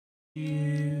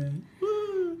you.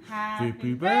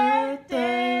 Happy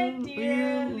birthday,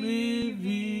 dear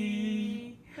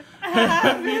Livy.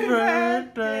 Happy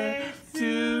birthday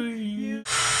to you.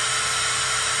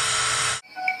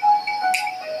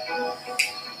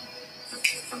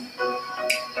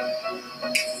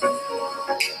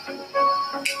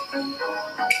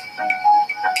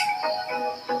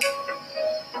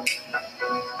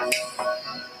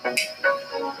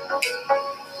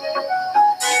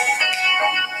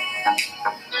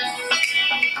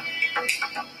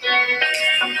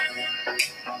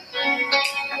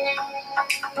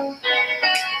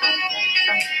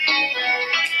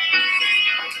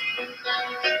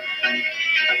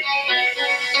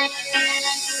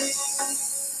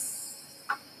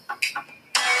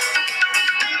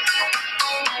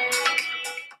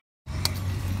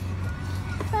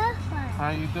 How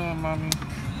you doing, mommy?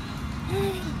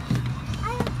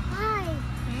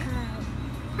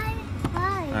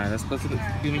 All right, let's go to the.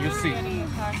 Give me your seat. Let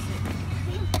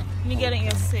me get in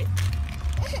your seat.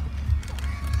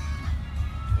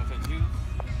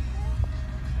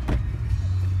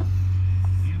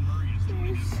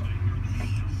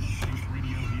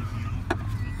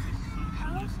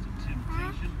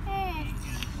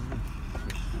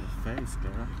 Face,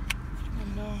 girl.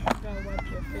 I know. You gotta wipe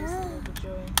your face a little bit,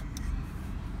 Joey.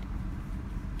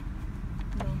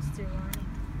 Don't stay running.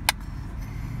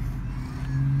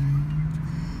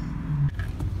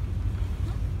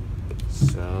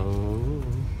 So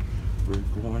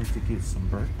we're going to get some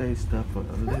birthday stuff for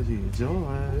Olivia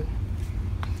Joy.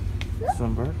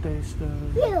 Some birthday stuff.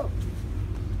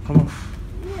 Come on.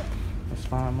 Let's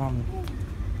find mommy.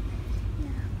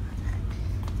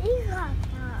 Yeah.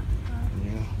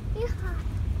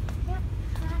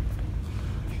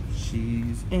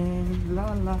 She's in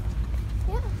La La.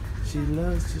 She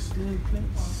loves to sleep. Bring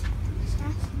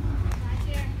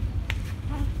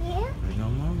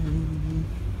on mommy.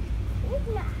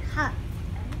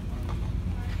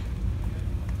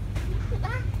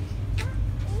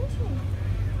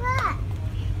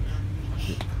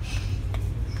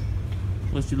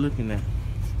 What you looking at?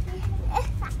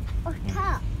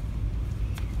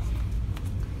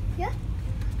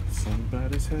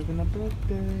 Somebody's having a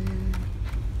birthday.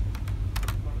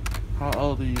 How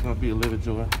old are you gonna be, Olivia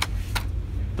Joy?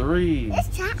 3.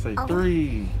 Say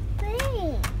 3.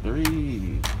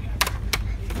 3.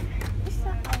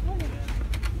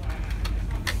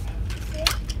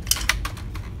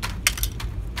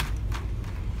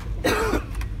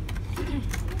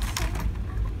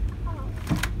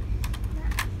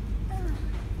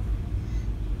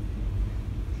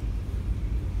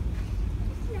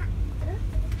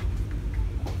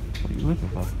 What are you looking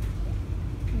for?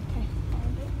 Okay.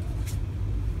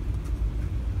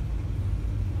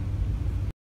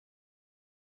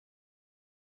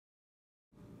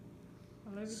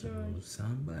 So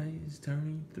somebody's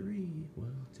turning 3. Well,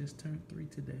 just turned 3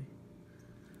 today.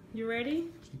 You ready?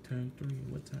 She turned 3.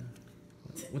 What time?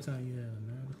 What time you have?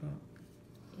 9 o'clock?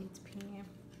 8 p.m.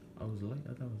 I was late. I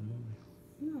thought it was morning.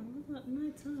 No, it's not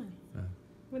night time.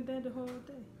 We're there the whole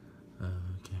day.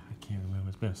 Okay, I can't remember.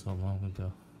 It's been so long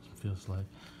ago. It feels like.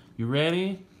 You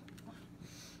ready?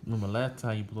 Remember last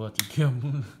time you blew out your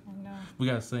candle? I know. We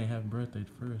gotta sing happy birthday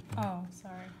first. Oh,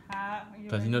 sorry.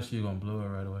 Because you know she's gonna blow it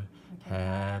right away. Okay.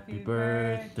 Happy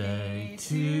birthday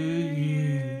to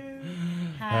you.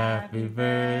 Happy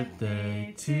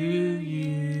birthday to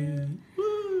you.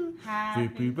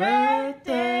 Happy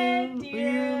birthday,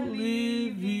 dear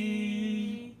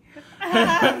Livy.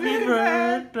 Happy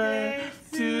birthday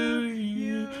to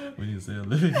you. What do you say,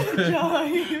 Olivia?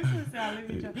 Joy. Hip,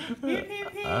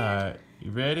 hip, hip. Alright,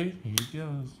 you ready? Here it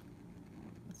goes.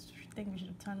 I think we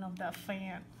should turn off that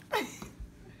fan.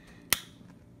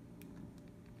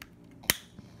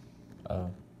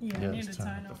 Oh, Yeah, I need to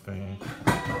turn off off the fan.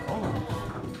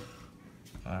 Oh.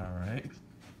 Alright.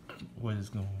 What is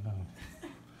going on?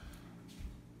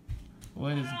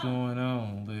 What is going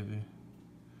on, Livy?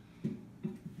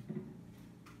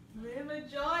 Live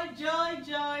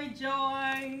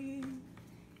joy.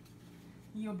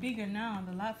 You're bigger now.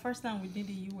 The first time we did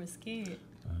it, you were scared.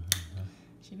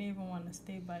 She didn't even want to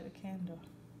stay by the candle.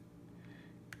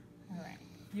 All right,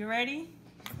 you ready?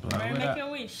 Ready? Make a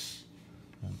wish.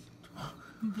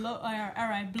 Blow. All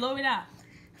right, blow it out.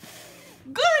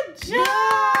 Good job!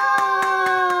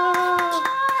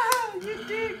 You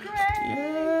did great.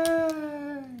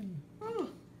 Yay!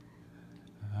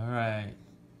 All right.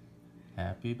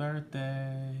 Happy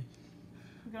birthday.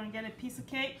 We're gonna get a piece of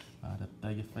cake. I'll throw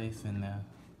your face in there.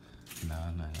 No,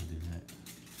 I'm not gonna do that.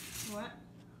 What?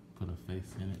 Put a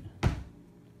face in it.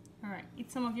 All right,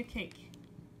 eat some of your cake.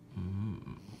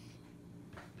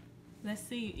 Let's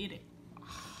see you eat it.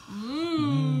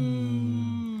 Mmm.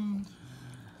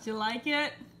 Do you like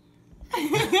it?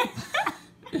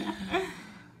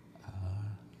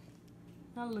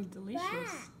 That look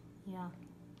delicious. Yeah.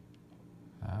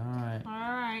 All right. All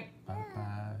right.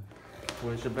 Bye-bye.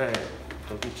 Where's your bag?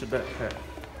 Go get your backpack.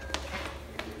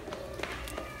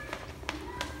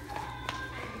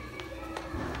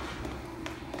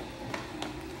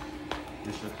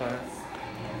 This your class?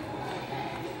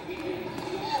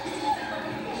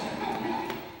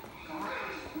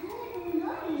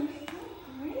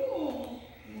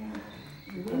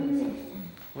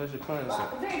 Where's your class at?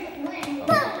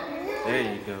 Oh, there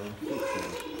you go.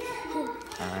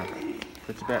 Alright.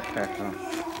 Put your backpack on.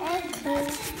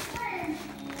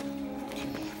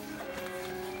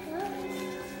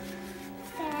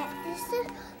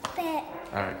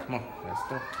 Alright, come on. Let's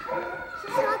go.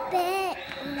 Stop it.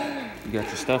 You got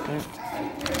your stuff in?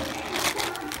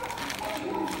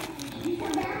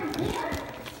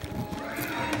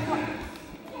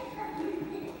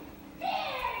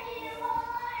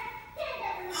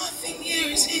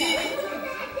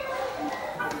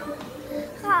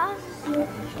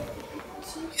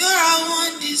 You're our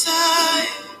one desire.